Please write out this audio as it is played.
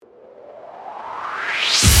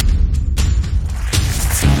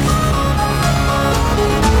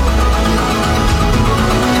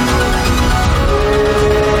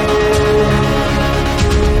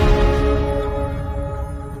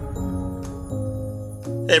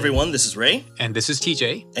Hey everyone, this is Ray. And this is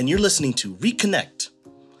TJ. And you're listening to Reconnect.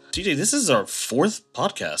 TJ, this is our fourth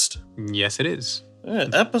podcast. Yes, it is.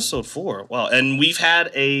 Episode 4. Wow. And we've had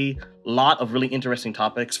a lot of really interesting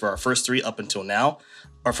topics for our first 3 up until now.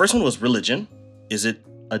 Our first one was religion. Is it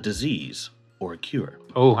a disease or a cure?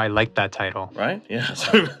 Oh, I like that title. Right? Yeah.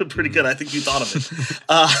 Pretty good. I think you thought of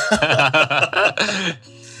it.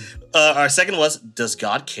 Our second was, does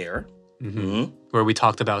God care? Where we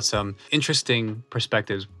talked about some interesting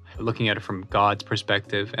perspectives, looking at it from God's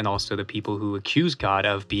perspective and also the people who accuse God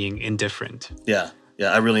of being indifferent. Yeah,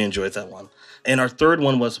 I really enjoyed that one. And our third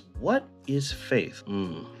one was, what is faith?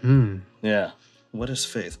 Yeah, what is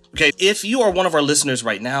faith? Okay, if you are one of our listeners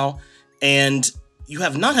right now and you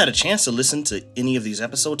have not had a chance to listen to any of these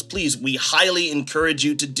episodes, please, we highly encourage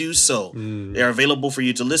you to do so. They are available for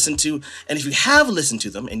you to listen to. And if you have listened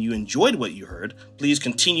to them and you enjoyed what you heard, please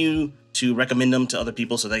continue to recommend them to other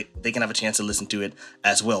people so they can have a chance to listen to it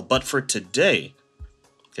as well. But for today,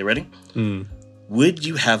 okay, ready? Would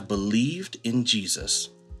you have believed in Jesus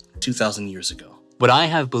 2,000 years ago? Would I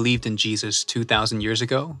have believed in Jesus 2,000 years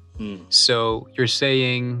ago? So you're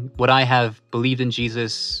saying, would I have believed in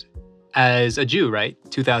Jesus as a Jew, right?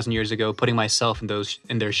 2,000 years ago, putting myself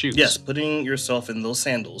in their shoes. Yes, putting yourself in those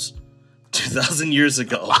sandals 2,000 years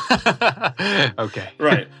ago. Okay.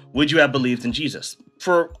 Right. Would you have believed in Jesus?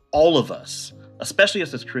 For all of us, especially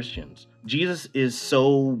us as Christians, Jesus is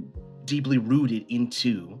so deeply rooted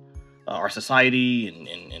into our society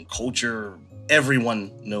and culture.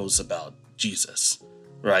 Everyone knows about Jesus,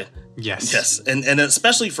 right? Yes. And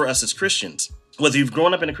especially for us as Christians, whether you've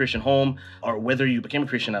grown up in a Christian home or whether you became a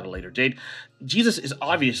Christian at a later date, Jesus is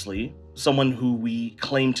obviously someone who we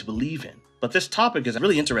claim to believe in. But this topic is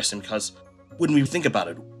really interesting because when we think about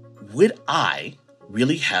it, would I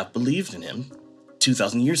really have believed in him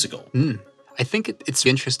 2,000 years ago? I think it's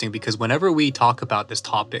interesting because whenever we talk about this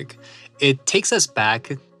topic, it takes us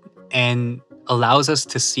back and allows us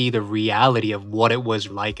to see the reality of what it was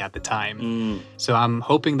like at the time. So I'm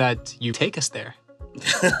hoping that you take us there.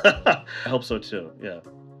 I hope so too, yeah.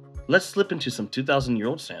 Let's slip into some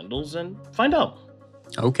 2,000-year-old sandals and find out.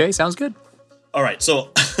 Okay, sounds good. All right,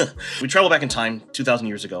 so we travel back in time 2,000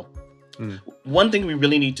 years ago. One thing we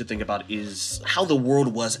really need to think about is how the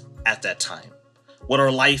world was at that time. What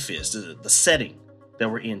our life is, the setting that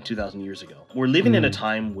we're in 2,000 years ago. We're living in a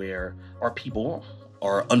time where our people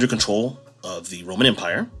are under control of the Roman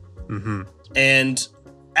Empire. And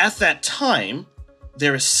at that time,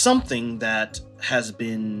 there is something that has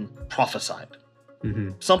been prophesied.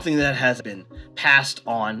 Something that has been passed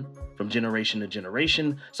on from generation to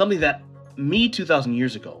generation. Something that me 2,000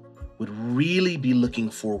 years ago would really be looking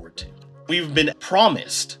forward to. We've been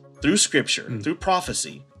promised through scripture, through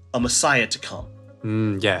prophecy, a Messiah to come.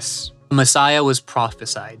 Yes. Messiah was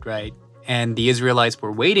prophesied, right? And the Israelites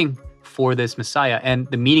were waiting for this Messiah. And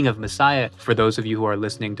the meaning of Messiah, for those of you who are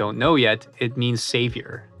listening don't know yet, it means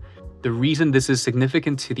savior. The reason this is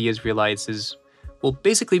significant to the Israelites is, well,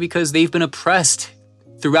 basically because they've been oppressed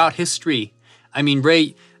throughout history. I mean,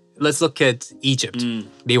 Ray, let's look at Egypt.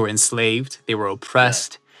 They were enslaved, they were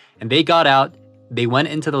oppressed, and they got out, they went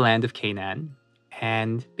into the land of Canaan,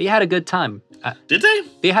 and they had a good time. Did they?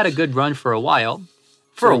 They had a good run for a while.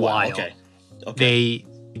 For a while. Okay. They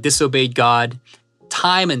disobeyed God.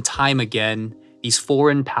 Time and time again, these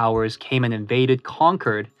foreign powers came and invaded,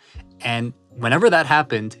 conquered, and whenever that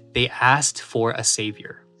happened, they asked for a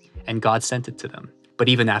savior, and God sent it to them. But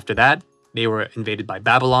even after that, they were invaded by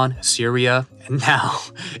Babylon, Assyria, and now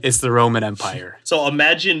it's the Roman Empire. So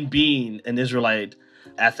imagine being an Israelite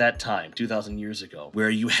at that time, 2,000 years ago, where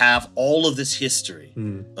you have all of this history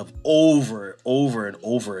of over and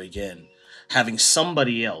over again, having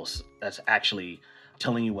somebody else that's actually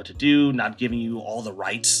telling you what to do, not giving you all the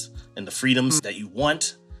rights and the freedoms that you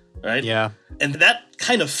want, right? Yeah. And that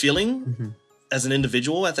kind of feeling as an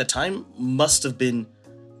individual at that time must have been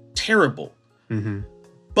terrible.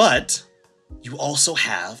 But you also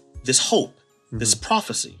have this hope, this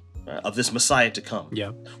prophecy of this Messiah to come.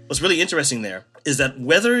 Yeah. What's really interesting there is that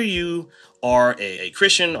whether you are a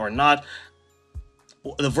Christian or not,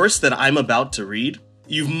 the verse that I'm about to read,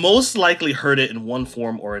 you've most likely heard it in one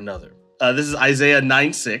form or another. This is Isaiah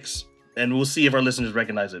 9:6, and we'll see if our listeners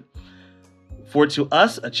recognize it. For to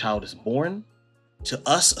us a child is born, to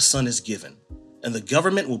us a son is given, and the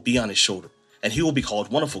government will be on his shoulder, and he will be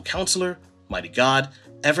called Wonderful Counselor, Mighty God,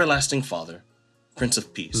 Everlasting Father, Prince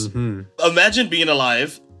of Peace. Imagine being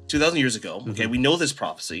alive 2,000 years ago. Okay, we know this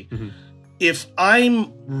prophecy. If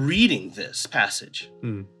I'm reading this passage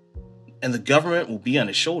and the government will be on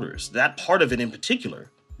his shoulders, that part of it in particular,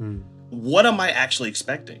 what am I actually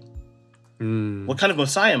expecting? What kind of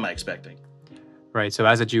Messiah am I expecting? Right. So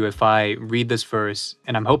as a Jew, if I read this verse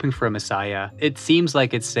and I'm hoping for a Messiah, it seems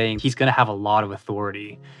like it's saying he's going to have a lot of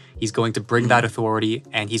authority. He's going to bring that authority,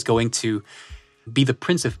 and he's going to be the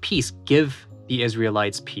Prince of Peace, give the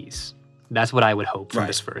Israelites peace. That's what I would hope from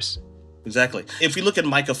this verse. Exactly. If we look at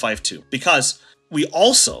Micah 5:2, because we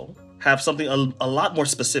also have something a lot more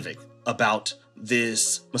specific about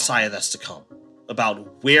this Messiah that's to come,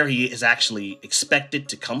 about where he is actually expected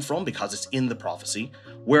to come from, because it's in the prophecy,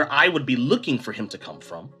 where I would be looking for him to come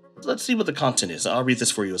from. Let's see what the content is. I'll read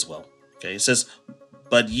this for you as well. Okay, it says,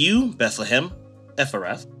 "But you, Bethlehem,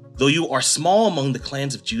 Ephrath, though you are small among the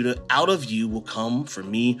clans of Judah, out of you will come for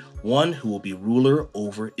me one who will be ruler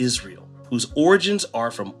over Israel, whose origins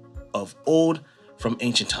are from of old, from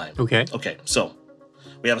ancient time." Okay, so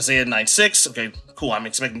we have Isaiah 9:6. Okay, cool. I'm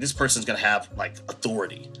expecting this person's going to have like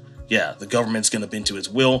authority. Yeah, the government's going to bend to his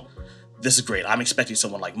will. This is great. I'm expecting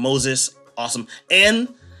someone like Moses. Awesome.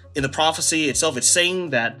 And in the prophecy itself, it's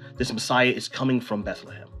saying that this Messiah is coming from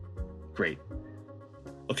Bethlehem. Great.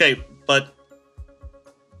 Okay, but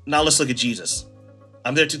now let's look at Jesus.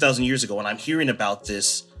 I'm there 2,000 years ago, and I'm hearing about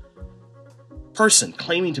this person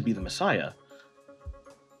claiming to be the Messiah,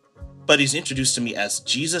 but he's introduced to me as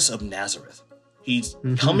Jesus of Nazareth. He's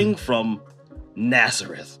coming from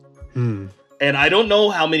Nazareth. And I don't know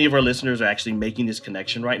how many of our listeners are actually making this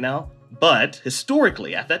connection right now, but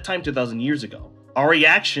historically, at that time 2,000 years ago, our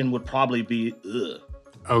reaction would probably be, ugh.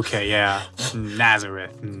 Okay, yeah.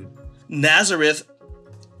 Nazareth. Nazareth,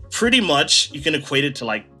 pretty much, you can equate it to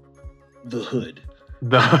like the hood.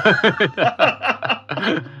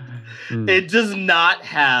 It does not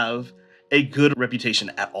have a good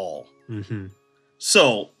reputation at all.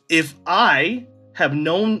 So if I have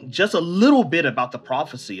known just a little bit about the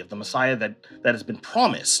prophecy of the Messiah that has been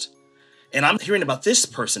promised, and I'm hearing about this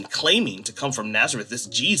person claiming to come from Nazareth, this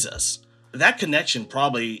Jesus, that connection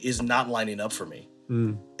probably is not lining up for me.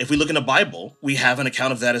 If we look in the Bible, we have an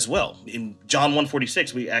account of that as well. In John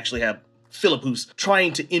 1:46, we actually have Philip who's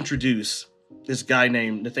trying to introduce this guy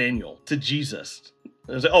named Nathaniel to Jesus.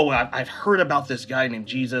 Like, oh, I've heard about this guy named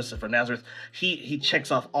Jesus from Nazareth. He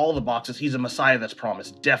checks off all the boxes. He's a Messiah that's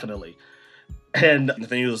promised, definitely. And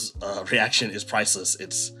Nathaniel's reaction is priceless.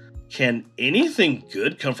 It's, can anything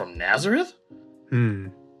good come from Nazareth?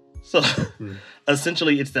 So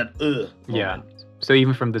essentially, it's that moment. Yeah. So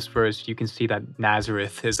even from this verse, you can see that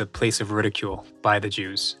Nazareth is a place of ridicule by the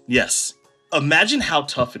Jews. Yes. Imagine how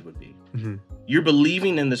tough it would be. You're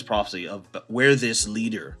believing in this prophecy of where this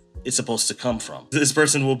leader is supposed to come from. This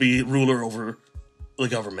person will be ruler over the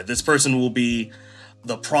government. This person will be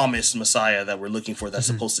the promised Messiah that we're looking for, that's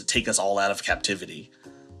supposed to take us all out of captivity,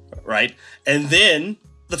 right? And then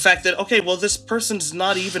the fact that, okay, well, this person's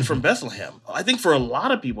not even from Bethlehem. I think for a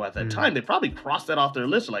lot of people at that time, they probably crossed that off their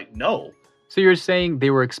list. Like, no. So you're saying they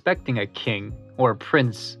were expecting a king or a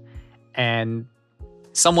prince, and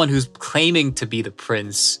someone who's claiming to be the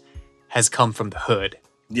prince has come from the hood.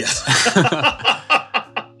 Yes.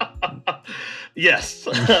 Yes.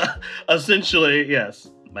 Essentially, yes.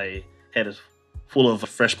 My head is full of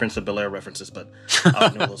Fresh Prince of Bel-Air references, but I'll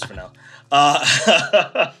ignore those for now.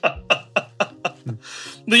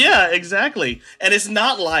 But yeah, exactly. And it's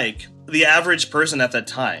not like the average person at that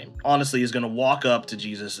time, honestly, is going to walk up to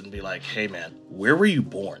Jesus and be like, hey, man, where were you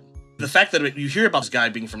born? The fact that you hear about this guy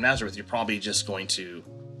being from Nazareth, you're probably just going to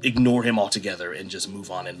ignore him altogether and just move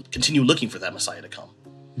on and continue looking for that Messiah to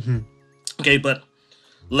come. Okay, but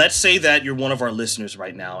let's say that you're one of our listeners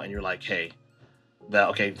right now and you're like, hey,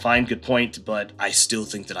 okay, fine, good point, but I still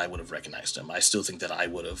think that I would have recognized him. I still think that I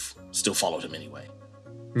would have still followed him anyway.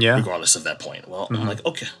 Yeah. Regardless of that point. Well, I'm like,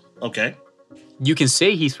 okay. You can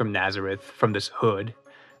say he's from Nazareth, from this hood.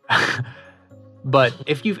 But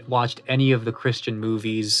if you've watched any of the Christian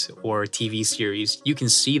movies or TV series, you can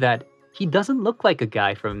see that he doesn't look like a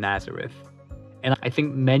guy from Nazareth. And I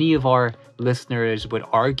think many of our listeners would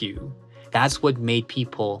argue that's what made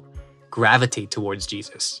people gravitate towards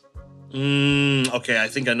Jesus. Okay, I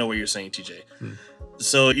think I know what you're saying, TJ.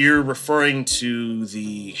 So you're referring to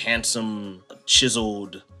the handsome,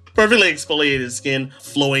 chiseled, perfectly exfoliated skin,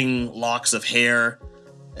 flowing locks of hair,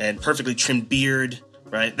 and perfectly trimmed beard,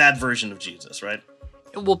 right? That version of Jesus, right?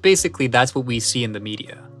 Well, basically, that's what we see in the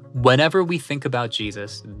media. Whenever we think about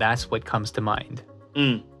Jesus, that's what comes to mind.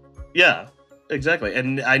 Yeah, exactly.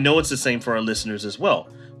 And I know it's the same for our listeners as well.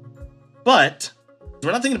 But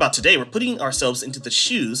we're not thinking about today. We're putting ourselves into the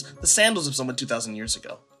shoes, the sandals of someone 2,000 years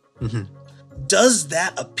ago. Does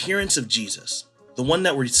that appearance of Jesus, the one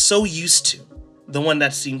that we're so used to, the one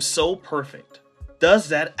that seems so perfect, does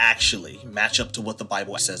that actually match up to what the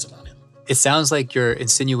Bible says about him? It sounds like you're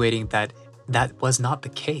insinuating that that was not the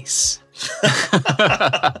case.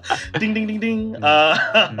 Ding, ding, ding, ding.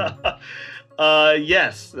 looking?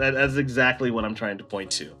 Yes, that's exactly what I'm trying to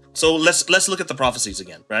point to. So let's look at the prophecies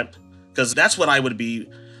again, right? Because that's what I would be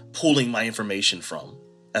pulling my information from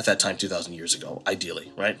at that time 2,000 years ago,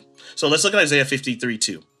 ideally, right? So let's look at Isaiah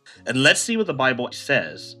 53:2. And let's see what the Bible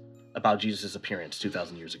says about Jesus' appearance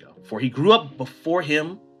 2,000 years ago. For he grew up before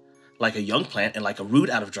him like a young plant and like a root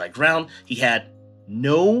out of dry ground. He had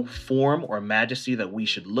no form or majesty that we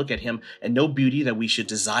should look at him, and no beauty that we should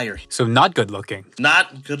desire him. So not good looking.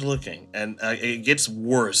 Not good looking. And it gets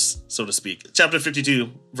worse, so to speak. Chapter 52,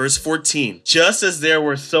 verse 14. Just as there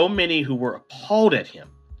were so many who were appalled at him,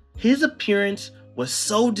 his appearance was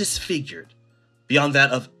so disfigured beyond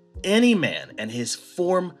that of any man, and his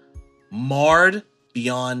form marred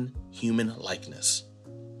beyond human likeness.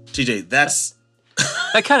 TJ, that's...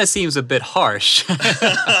 That kind of seems a bit harsh.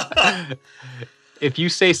 If you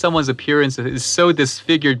say someone's appearance is so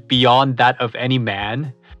disfigured beyond that of any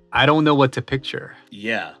man, I don't know what to picture.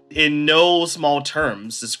 Yeah. In no small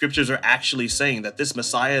terms, the scriptures are actually saying that this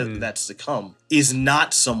Messiah that's to come is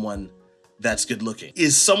not someone that's good looking,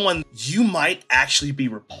 is someone you might actually be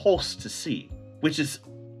repulsed to see, which is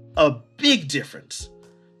a big difference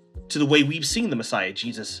to the way we've seen the Messiah,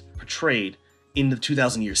 Jesus, portrayed in the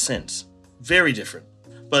 2,000 years since. Very different.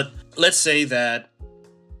 But let's say that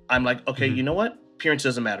I'm like, okay, you know what? Appearance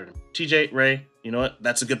doesn't matter to me. TJ, Ray, you know what?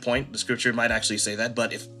 That's a good point. The scripture might actually say that.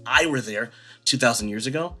 But if I were there 2,000 years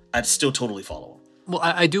ago, I'd still totally follow him. Well,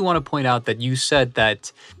 I do want to point out that you said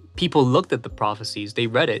that people looked at the prophecies, they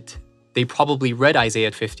read it. They probably read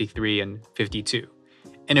Isaiah 53 and 52.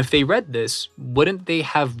 And if they read this, wouldn't they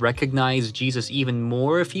have recognized Jesus even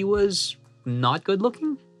more if he was not good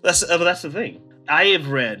looking? That's the thing. I have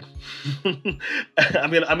read,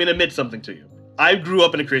 I'm gonna admit something to you. I grew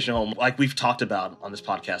up in a Christian home, like we've talked about on this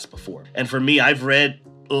podcast before. And for me, I've read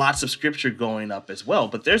lots of scripture growing up as well.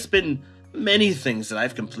 But there's been many things that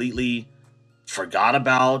I've completely forgot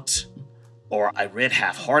about, or I read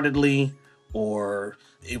half-heartedly, or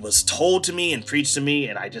it was told to me and preached to me,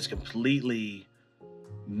 and I just completely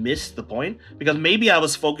missed the point. Because maybe I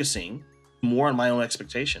was focusing more on my own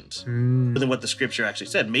expectations than what the scripture actually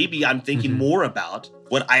said. Maybe I'm thinking more about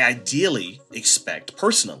what I ideally expect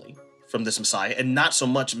personally from this Messiah, and not so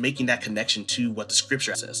much making that connection to what the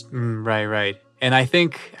scripture says. Right. And I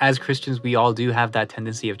think as Christians, we all do have that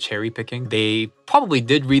tendency of cherry picking. They probably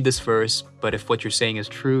did read this verse, but if what you're saying is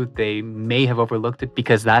true, they may have overlooked it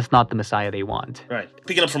because that's not the Messiah they want. Right.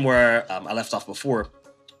 Picking up from where I left off before,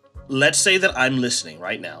 let's say that I'm listening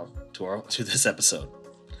right now to this episode.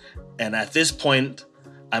 And at this point,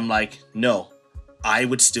 I'm like, no, I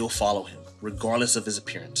would still follow him, regardless of his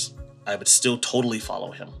appearance. I would still totally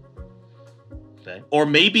follow him. Okay? Or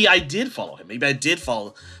maybe I did follow him. Maybe I did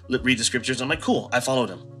read the scriptures. I'm like, cool, I followed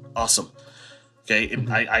him. Awesome. Okay,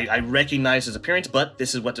 I recognize his appearance, but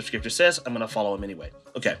this is what the scripture says. I'm going to follow him anyway.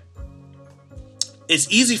 Okay.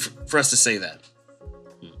 It's easy for us to say that.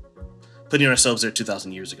 Putting ourselves there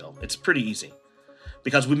 2,000 years ago. It's pretty easy.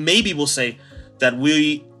 Because we'll say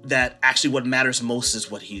that actually what matters most is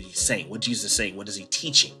what he's saying, what Jesus is saying, what is he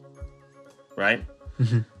teaching, right?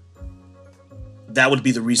 That would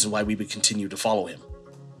be the reason why we would continue to follow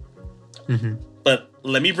him. But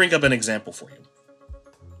let me bring up an example for you.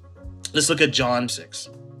 Let's look at John 6,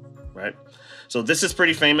 right? So this is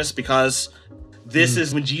pretty famous because this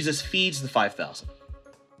is when Jesus feeds the 5,000.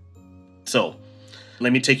 So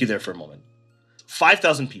let me take you there for a moment.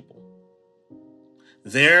 5,000 people.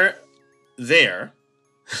 They're there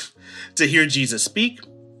to hear Jesus speak.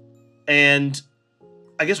 And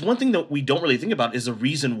I guess one thing that we don't really think about is the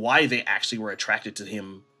reason why they actually were attracted to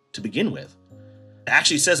him to begin with. It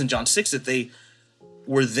actually says in John 6 that they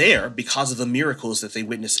were there because of the miracles that they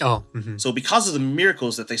witnessed. So because of the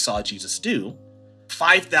miracles that they saw Jesus do,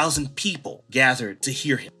 5,000 people gathered to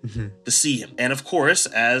hear him, to see him. And of course,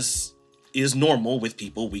 as is normal with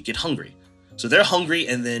people, we get hungry. So they're hungry,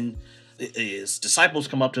 and then his disciples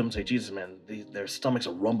come up to him and say, Jesus, man, their stomachs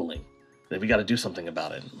are rumbling. We got to do something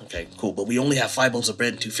about it. Okay, cool. But we only have 5 loaves of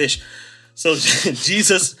bread and 2 fish. So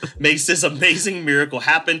Jesus makes this amazing miracle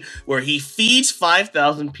happen where he feeds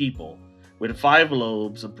 5,000 people with 5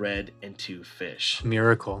 loaves of bread and 2 fish.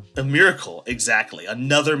 Miracle. A miracle, exactly.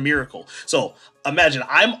 Another miracle. So imagine,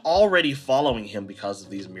 I'm already following him because of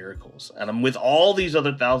these miracles. And I'm with all these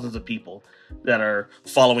other thousands of people that are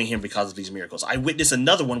following him because of these miracles. I witness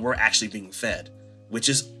another one where we're actually being fed, which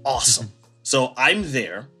is awesome. So I'm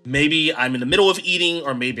there. Maybe I'm in the middle of eating,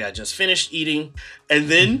 or maybe I just finished eating. And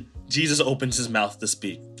then Jesus opens his mouth to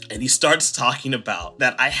speak. And he starts talking about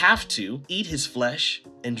that I have to eat his flesh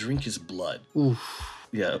and drink his blood. Oof.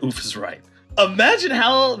 Yeah, oof is right. Imagine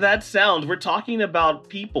how that sounds. We're talking about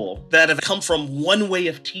people that have come from one way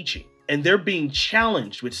of teaching, and they're being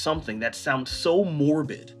challenged with something that sounds so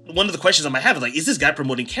morbid. One of the questions I might have is like, is this guy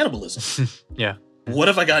promoting cannibalism? Yeah. What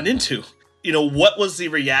have I gotten into? What was the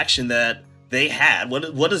reaction that they had?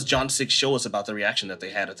 What does John 6 show us about the reaction that they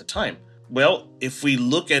had at the time? Well, if we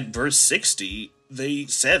look at verse 60, they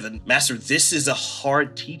said, Master, this is a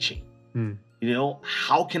hard teaching.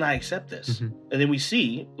 How can I accept this? And then we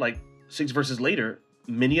see, like 6 verses later,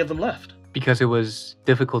 many of them left. Because it was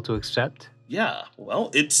difficult to accept? Yeah,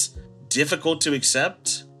 well, it's difficult to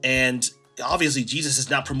accept. And obviously, Jesus is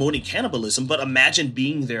not promoting cannibalism, but imagine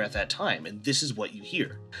being there at that time. And this is what you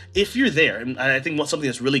hear. If you're there, and I think something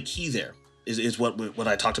that's really key there is what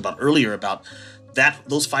I talked about earlier about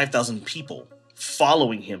those 5,000 people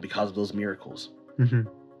following him because of those miracles.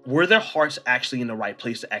 Were their hearts actually in the right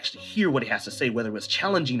place to actually hear what he has to say, whether it was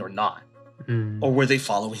challenging or not? Or were they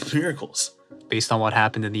following the miracles? Based on what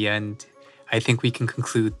happened in the end, I think we can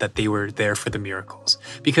conclude that they were there for the miracles.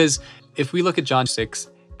 Because if we look at John 6,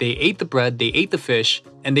 they ate the bread, they ate the fish,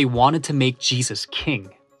 and they wanted to make Jesus king.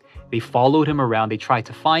 They followed him around. They tried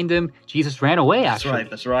to find him. Jesus ran away, actually.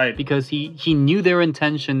 That's right. Because he knew their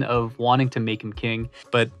intention of wanting to make him king,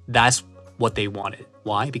 but that's what they wanted.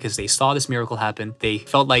 Why? Because they saw this miracle happen. They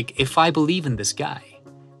felt like, if I believe in this guy,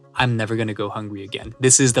 I'm never going to go hungry again.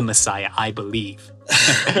 This is the Messiah, I believe.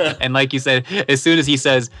 And like you said, as soon as he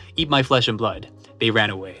says, eat my flesh and blood, they ran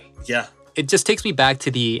away. Yeah. It just takes me back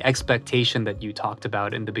to the expectation that you talked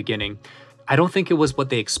about in the beginning. I don't think it was what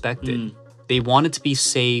they expected. They wanted to be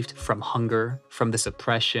saved from hunger, from this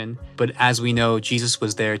oppression. But as we know, Jesus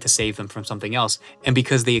was there to save them from something else. And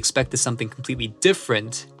because they expected something completely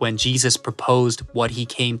different, when Jesus proposed what he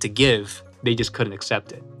came to give, they just couldn't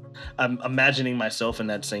accept it. I'm imagining myself in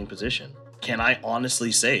that same position. Can I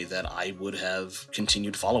honestly say that I would have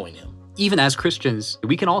continued following him? Even as Christians,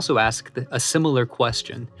 we can also ask a similar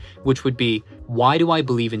question, which would be, why do I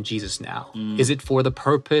believe in Jesus now? Is it for the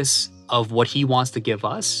purpose of what he wants to give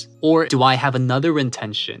us? Or do I have another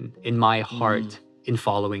intention in my heart in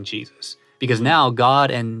following Jesus? Because now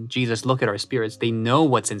God and Jesus look at our spirits, they know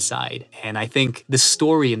what's inside. And I think the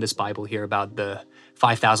story in this Bible here about the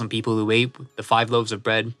 5,000 people who ate the 5 loaves of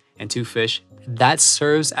bread and 2 fish, that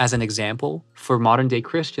serves as an example for modern day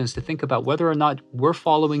Christians to think about whether or not we're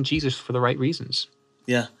following Jesus for the right reasons.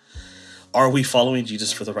 Yeah. Are we following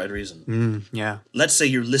Jesus for the right reason? Yeah. Let's say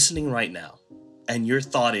you're listening right now and your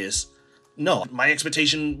thought is, no, my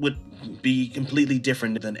expectation would be completely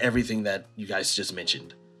different than everything that you guys just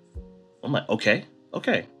mentioned. I'm like, okay.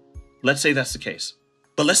 Let's say that's the case.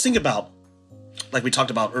 But let's think about, like we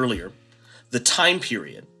talked about earlier, the time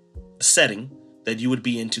period, setting that you would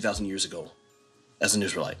be in 2,000 years ago as an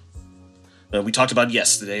Israelite. Now, we talked about,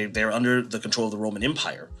 yes, they're under the control of the Roman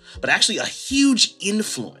Empire, but actually a huge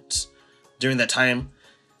influence during that time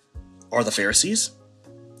are the Pharisees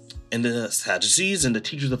and the Sadducees and the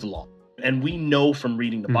teachers of the law. And we know from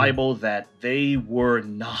reading the Bible that they were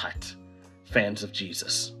not fans of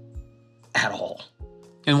Jesus at all.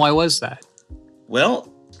 And why was that?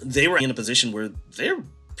 Well, they were in a position where they're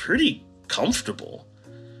pretty comfortable.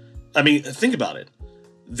 I mean, think about it.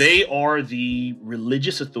 They are the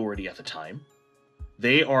religious authority at the time.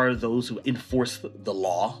 They are those who enforce the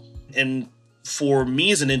law. And for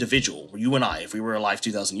me as an individual, you and I, if we were alive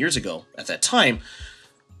 2,000 years ago at that time,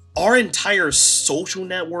 our entire social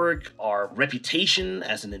network, our reputation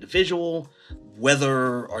as an individual,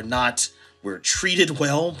 whether or not we're treated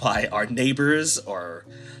well by our neighbors or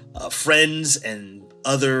friends and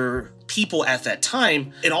other people at that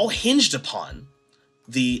time, it all hinged upon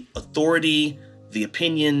the authority, the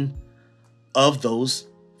opinion of those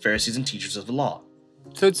Pharisees and teachers of the law.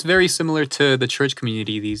 So it's very similar to the church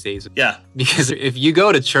community these days. Yeah. Because if you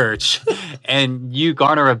go to church and you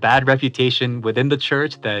garner a bad reputation within the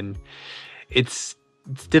church, then it's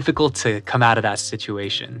difficult to come out of that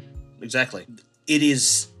situation. Exactly. It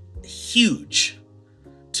is huge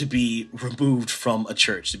to be removed from a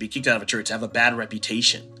church, to be kicked out of a church, to have a bad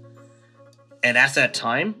reputation. And at that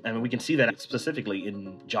time, I mean, we can see that specifically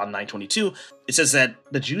in John 9:22, it says that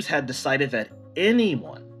the Jews had decided that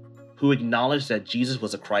anyone who acknowledged that Jesus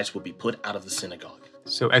was a Christ would be put out of the synagogue.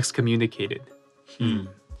 So excommunicated.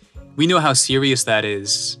 We know how serious that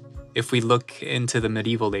is if we look into the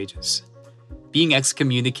medieval ages. Being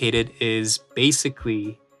excommunicated is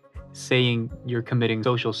basically saying you're committing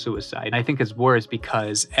social suicide. I think it's worse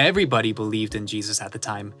because everybody believed in Jesus at the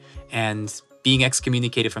time, and being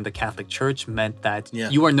excommunicated from the Catholic Church meant that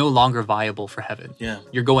you are no longer viable for heaven. Yeah.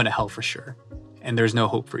 You're going to hell for sure, and there's no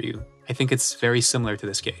hope for you. I think it's very similar to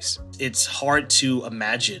this case. It's hard to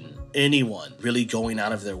imagine anyone really going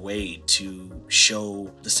out of their way to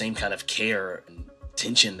show the same kind of care and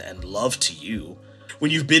attention and love to you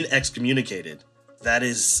when you've been excommunicated. That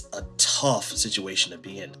is a tough situation to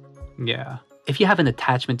be in. Yeah. If you have an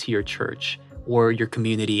attachment to your church or your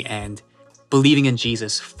community and believing in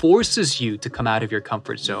Jesus forces you to come out of your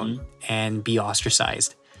comfort zone and be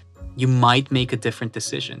ostracized, you might make a different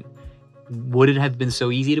decision. Would it have been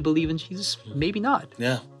so easy to believe in Jesus? Maybe not.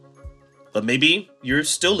 Yeah. But maybe you're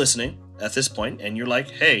still listening at this point and you're like,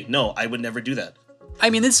 hey, no, I would never do that. I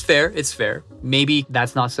mean, it's fair. It's fair. Maybe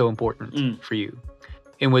that's not so important for you.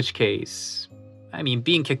 In which case, I mean,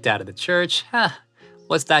 being kicked out of the church,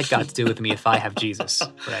 what's that got to do with me if I have Jesus,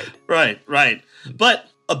 right? Right. But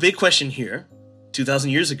a big question here,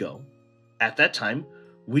 2,000 years ago, at that time,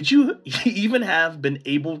 would you even have been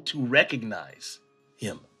able to recognize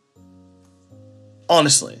him?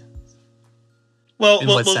 Honestly. Well,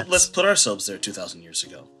 let's put ourselves there 2,000 years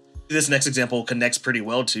ago. This next example connects pretty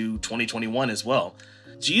well to 2021 as well.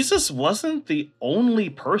 Jesus wasn't the only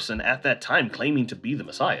person at that time claiming to be the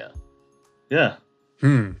Messiah. Yeah.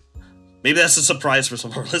 Maybe that's a surprise for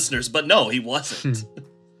some of our listeners, but no, he wasn't.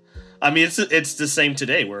 I mean, it's the same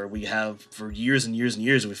today where we have, for years and years and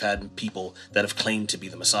years, we've had people that have claimed to be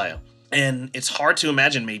the Messiah. And it's hard to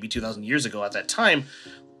imagine maybe 2,000 years ago at that time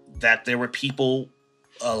that there were people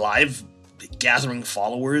alive gathering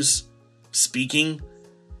followers, speaking,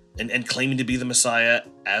 and claiming to be the Messiah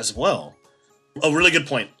as well. A really good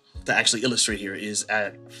point to actually illustrate here is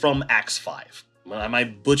from Acts 5. Well, I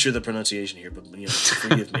might butcher the pronunciation here, but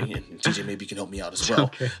forgive me, and TJ maybe can help me out as well.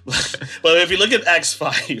 Okay. But if you look at Acts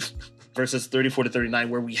 5, verses 34 to 39,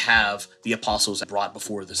 where we have the apostles brought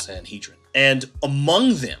before the Sanhedrin. And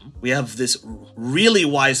among them, we have this really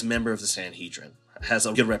wise member of the Sanhedrin, has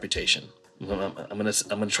a good reputation. I'm gonna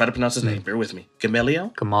try to pronounce his name. Bear with me.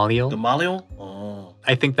 Gamaliel? Oh.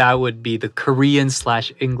 I think that would be the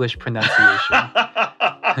Korean/English pronunciation.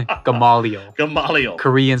 Gamaliel.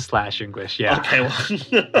 Korean/English, yeah. Okay,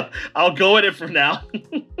 well, I'll go with it for now.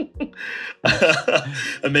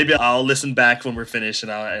 And maybe I'll listen back when we're finished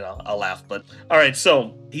and I'll laugh. But all right,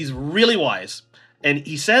 so he's really wise. And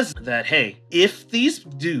he says that, hey, if these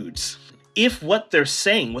dudes, if what they're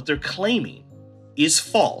saying, what they're claiming is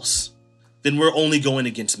false, then we're only going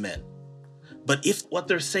against men. But if what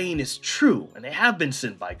they're saying is true, and they have been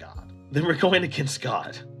sent by God, then we're going against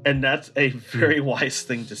God. And that's a very wise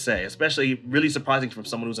thing to say, especially really surprising from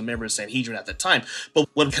someone who's a member of Sanhedrin at the time. But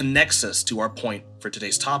what connects us to our point for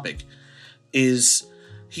today's topic is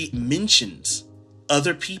he mentions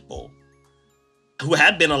other people who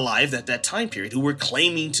had been alive at that time period, who were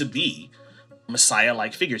claiming to be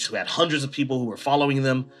Messiah-like figures, who had hundreds of people who were following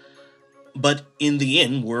them, but in the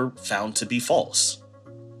end were found to be false.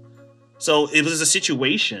 So it was a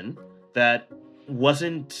situation that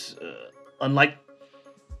wasn't unlike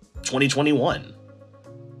 2021,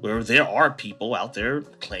 where there are people out there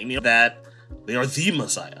claiming that they are the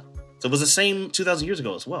Messiah. So it was the same 2,000 years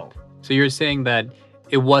ago as well. So you're saying that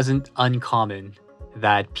it wasn't uncommon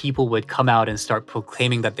that people would come out and start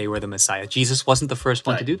proclaiming that they were the Messiah. Jesus wasn't the first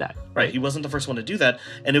one to do that. Right. He wasn't the first one to do that.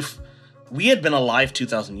 And if we had been alive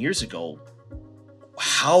 2,000 years ago,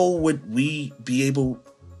 how would we be able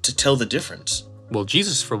to tell the difference? Well,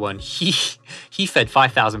 Jesus, for one, he fed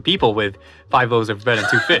 5,000 people with 5 loaves of bread and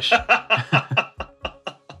 2 fish.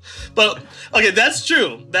 But, okay, that's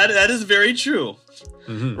true. That is very true.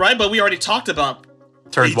 Mm-hmm. Right? But we already talked about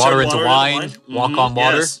Turn water into wine, walk on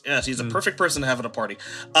water. Yes, he's a perfect person to have at a party.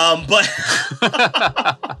 But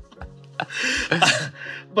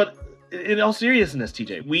but in all seriousness,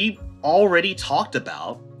 TJ, we already talked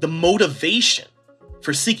about the motivation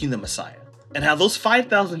for seeking the Messiah and how those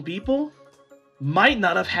 5,000 people might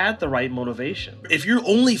not have had the right motivation. If you're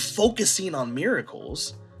only focusing on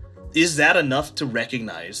miracles, is that enough to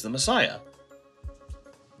recognize the Messiah?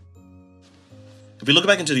 If we look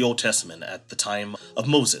back into the Old Testament at the time of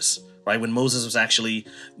Moses, right, when Moses was actually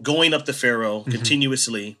going up to Pharaoh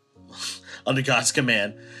continuously under God's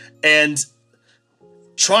command and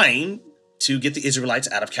trying to get the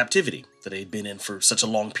Israelites out of captivity that they'd been in for such a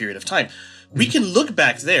long period of time. We can look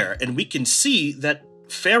back there and we can see that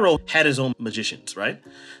Pharaoh had his own magicians, right,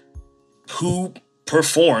 who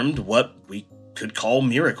performed what we could call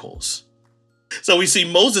miracles. So we see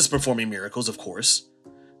Moses performing miracles, of course,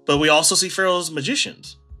 but we also see Pharaoh's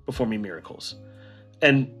magicians performing miracles.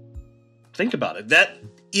 And think about it. That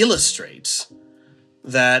illustrates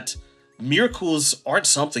that miracles aren't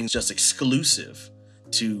something just exclusive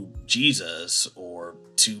to Jesus or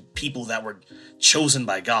to people that were chosen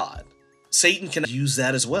by God. Satan can use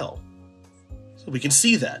that as well. So we can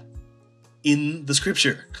see that in the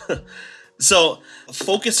scripture. So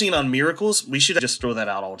focusing on miracles, we should just throw that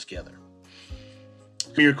out altogether.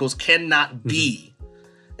 Miracles cannot be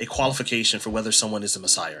a qualification for whether someone is the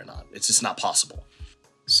Messiah or not. It's just not possible.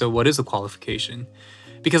 So what is the qualification?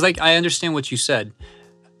 Because I understand what you said.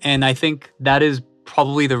 And I think that is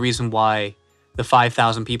probably the reason why the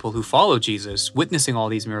 5,000 people who followed Jesus, witnessing all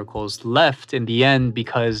these miracles, left in the end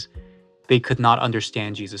because they could not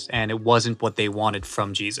understand Jesus and it wasn't what they wanted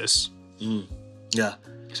from Jesus. Yeah.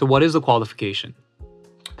 So what is the qualification?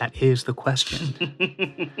 That is the question.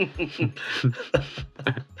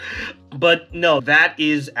 But no, that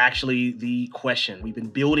is actually the question we've been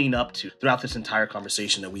building up to throughout this entire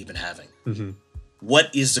conversation that we've been having.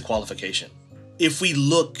 What is the qualification? If we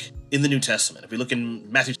look in the New Testament, if we look in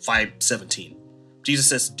Matthew 5:17, Jesus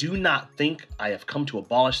says, "Do not think I have come to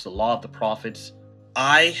abolish the law of the prophets.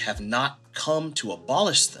 I have not come to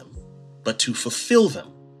abolish them, but to fulfill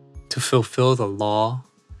them." To fulfill the law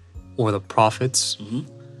or the prophets?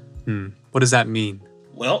 What does that mean?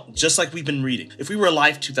 Well, just like we've been reading, if we were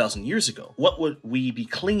alive 2,000 years ago, what would we be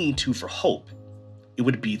clinging to for hope? It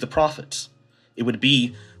would be the prophets. It would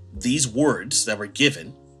be these words that were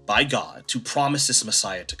given by God to promise this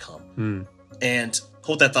Messiah to come. And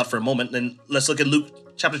hold that thought for a moment, and let's look at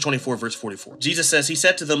Luke chapter 24, verse 44. Jesus says, he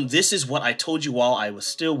said to them, "This is what I told you while I was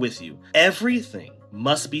still with you. Everything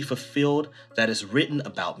must be fulfilled that is written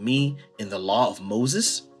about me in the law of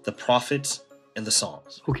Moses, the prophets, and the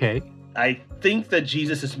Psalms." Okay. I think that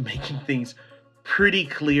Jesus is making things pretty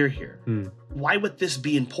clear here. Why would this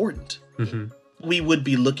be important? We would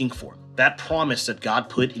be looking for that promise that God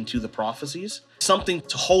put into the prophecies, something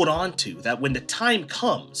to hold on to, that when the time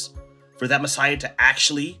comes for that Messiah to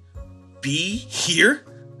actually be here,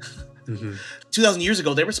 2,000 years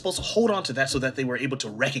ago, they were supposed to hold on to that so that they were able to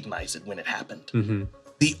recognize it when it happened.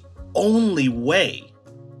 The only way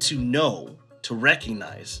to know, to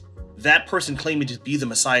recognize that person claiming to be the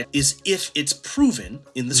Messiah is if it's proven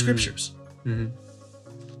in the scriptures.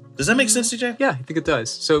 Does that make sense, TJ? Yeah, I think it does.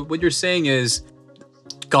 So what you're saying is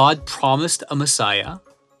God promised a Messiah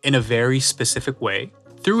in a very specific way.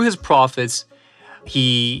 Through his prophets,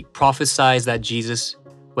 he prophesied that Jesus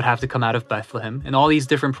would have to come out of Bethlehem, and all these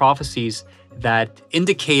different prophecies that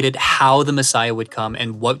indicated how the Messiah would come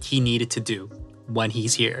and what he needed to do when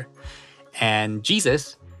he's here. And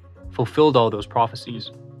Jesus fulfilled all those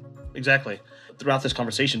prophecies. Exactly. Throughout this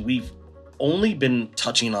conversation, we've only been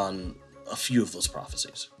touching on a few of those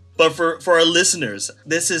prophecies. But for our listeners,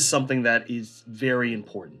 this is something that is very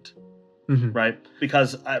important, right?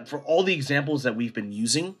 Because for all the examples that we've been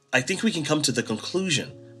using, I think we can come to the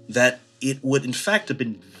conclusion that it would, in fact, have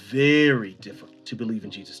been very difficult to believe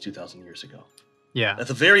in Jesus 2,000 years ago. Yeah. At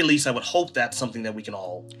the very least, I would hope that's something that we can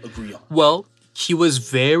all agree on. Well, he was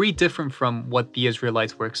very different from what the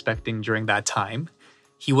Israelites were expecting during that time.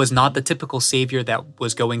 He was not the typical savior that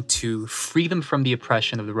was going to free them from the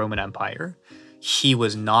oppression of the Roman Empire. He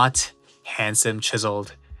was not handsome,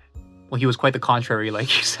 chiseled. Well, he was quite the contrary,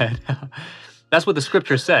 like you said. That's what the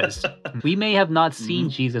scripture says. We may have not seen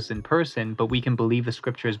Jesus in person, but we can believe the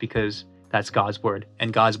scriptures because that's God's word.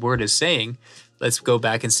 And God's word is saying, let's go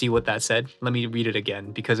back and see what that said. Let me read it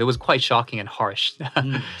again because it was quite shocking and harsh.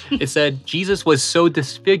 It said, Jesus was so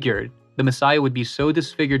disfigured, the Messiah would be so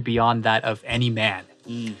disfigured beyond that of any man.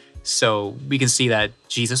 So we can see that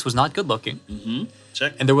Jesus was not good looking.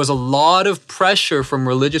 Check. And there was a lot of pressure from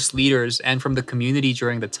religious leaders and from the community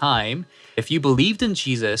during the time. If you believed in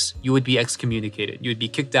Jesus, you would be excommunicated. You would be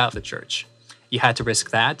kicked out of the church. You had to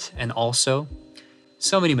risk that. And also,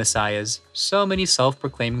 so many messiahs, so many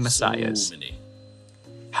self-proclaiming messiahs. So many.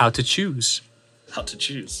 How to choose. How to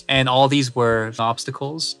choose. And all these were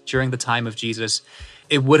obstacles during the time of Jesus.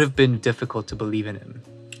 It would have been difficult to believe in him.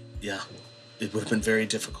 Yeah, it would have been very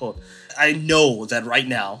difficult. I know that right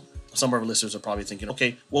now, some of our listeners are probably thinking,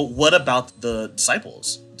 okay, well, what about the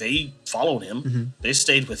disciples? They followed him. They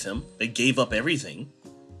stayed with him. They gave up everything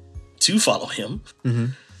to follow him.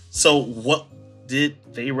 So what did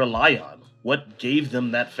they rely on? What gave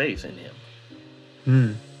them that faith in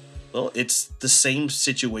him? Well, it's the same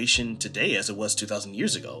situation today as it was 2,000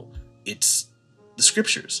 years ago. It's the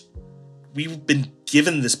scriptures. We've been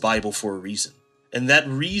given this Bible for a reason. And that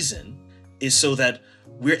reason is so that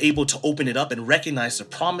we're able to open it up and recognize the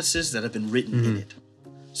promises that have been written in it.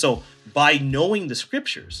 So by knowing the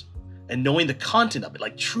scriptures and knowing the content of it,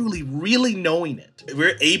 like truly, really knowing it,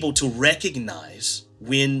 we're able to recognize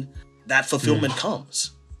when that fulfillment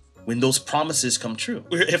comes. when those promises come true.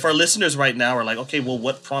 If our listeners right now are like, okay, well,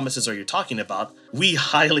 what promises are you talking about? We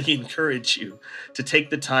highly encourage you to take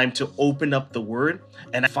the time to open up the word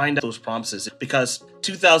and find out those promises. Because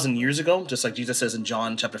 2,000 years ago, just like Jesus says in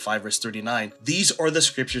John chapter 5, verse 39, these are the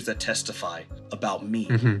scriptures that testify about me.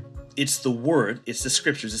 It's the word, it's the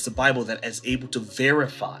scriptures, it's the Bible that is able to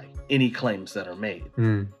verify any claims that are made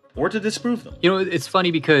or to disprove them. You know, it's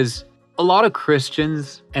funny because a lot of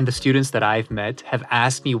Christians and the students that I've met have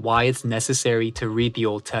asked me why it's necessary to read the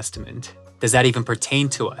Old Testament. Does that even pertain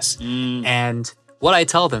to us? And what I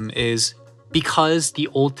tell them is because the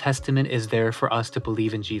Old Testament is there for us to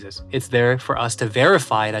believe in Jesus. It's there for us to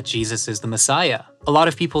verify that Jesus is the Messiah. A lot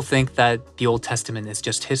of people think that the Old Testament is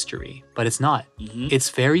just history, but it's not. It's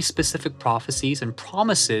very specific prophecies and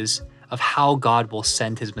promises of how God will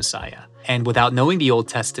send his Messiah. And without knowing the Old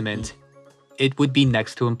Testament, it would be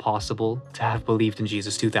next to impossible to have believed in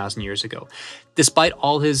Jesus 2,000 years ago. Despite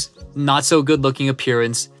all his not so good looking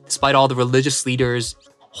appearance, despite all the religious leaders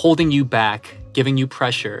holding you back, giving you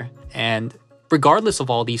pressure, and regardless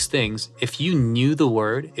of all these things, if you knew the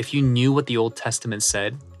word, if you knew what the Old Testament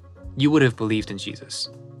said, you would have believed in Jesus.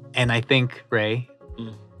 And I think, Ray,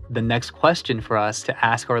 the next question for us to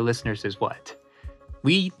ask our listeners is what?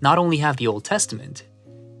 We not only have the Old Testament,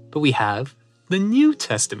 but we have the New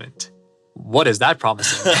Testament. What is that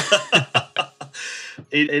promising?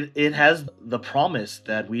 It has the promise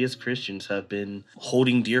that we as Christians have been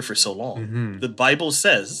holding dear for so long. The Bible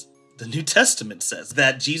says, the New Testament says,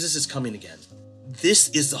 that Jesus is coming again. This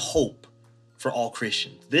is the hope for all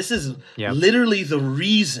Christians. This is literally the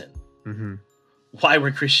reason why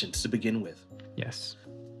we're Christians to begin with. Yes.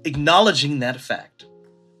 Acknowledging that fact,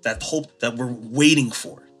 that hope that we're waiting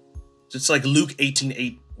for. It's like Luke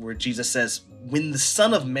 18:8, where Jesus says, when the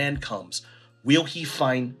Son of Man comes, will he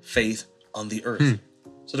find faith on the earth?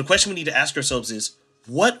 So the question we need to ask ourselves is,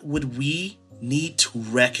 what would we need to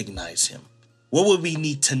recognize him? What would we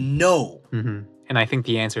need to know? And I think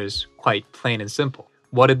the answer is quite plain and simple.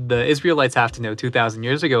 What did the Israelites have to know 2,000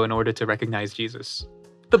 years ago in order to recognize Jesus?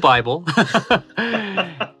 The Bible.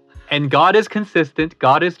 And God is consistent,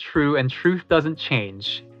 God is true, and truth doesn't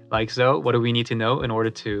change. Like so, what do we need to know in order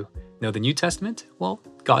to know the New Testament? Well,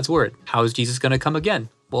 God's word. How is Jesus going to come again?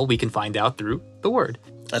 Well, we can find out through the word.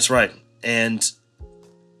 That's right. And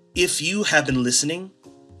if you have been listening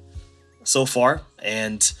so far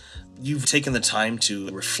and you've taken the time to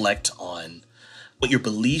reflect on what your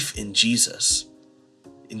belief in Jesus,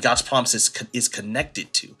 in God's promises, is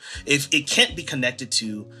connected to, if it can't be connected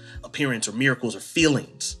to appearance or miracles or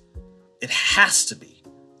feelings, it has to be,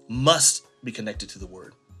 must be connected to the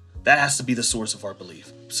word. That has to be the source of our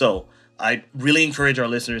belief. So I really encourage our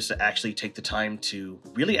listeners to actually take the time to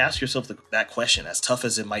really ask yourself that question, as tough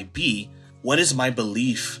as it might be. What is my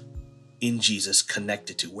belief in Jesus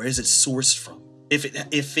connected to? Where is it sourced from?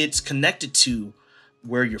 If it's connected to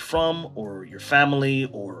where you're from or your family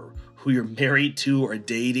or who you're married to or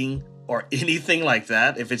dating or anything like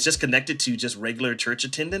that, if it's just connected to just regular church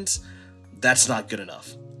attendance, that's not good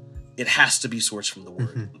enough. It has to be sourced from the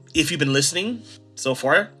word. If you've been listening so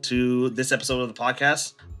far to this episode of the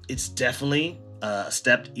podcast, it's definitely a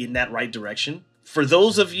step in that right direction. For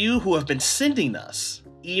those of you who have been sending us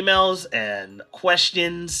emails and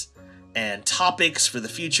questions and topics for the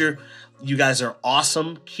future, you guys are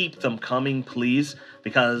awesome. Keep them coming, please,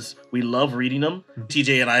 because we love reading them.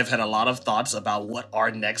 TJ and I have had a lot of thoughts about what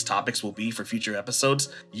our next topics will be for future episodes.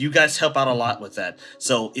 You guys help out a lot with that.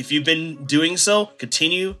 So if you've been doing so,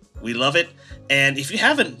 continue. We love it. And if you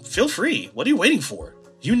haven't, feel free. What are you waiting for?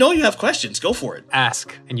 You know you have questions. Go for it.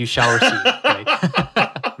 Ask, and you shall receive.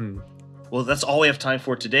 Well, that's all we have time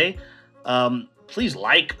for today. Please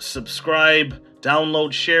like, subscribe,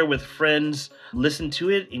 download, share with friends. Listen to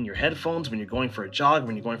it in your headphones when you're going for a jog,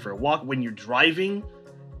 when you're going for a walk, when you're driving.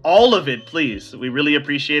 All of it, please. We really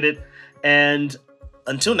appreciate it. And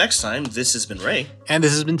until next time, this has been Ray. And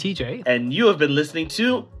this has been TJ. And you have been listening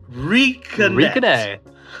to Reconnect.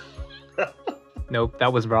 Nope,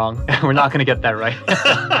 that was wrong. We're not going to get that right.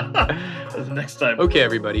 Next time. Okay,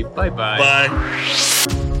 everybody. Bye-bye. Bye.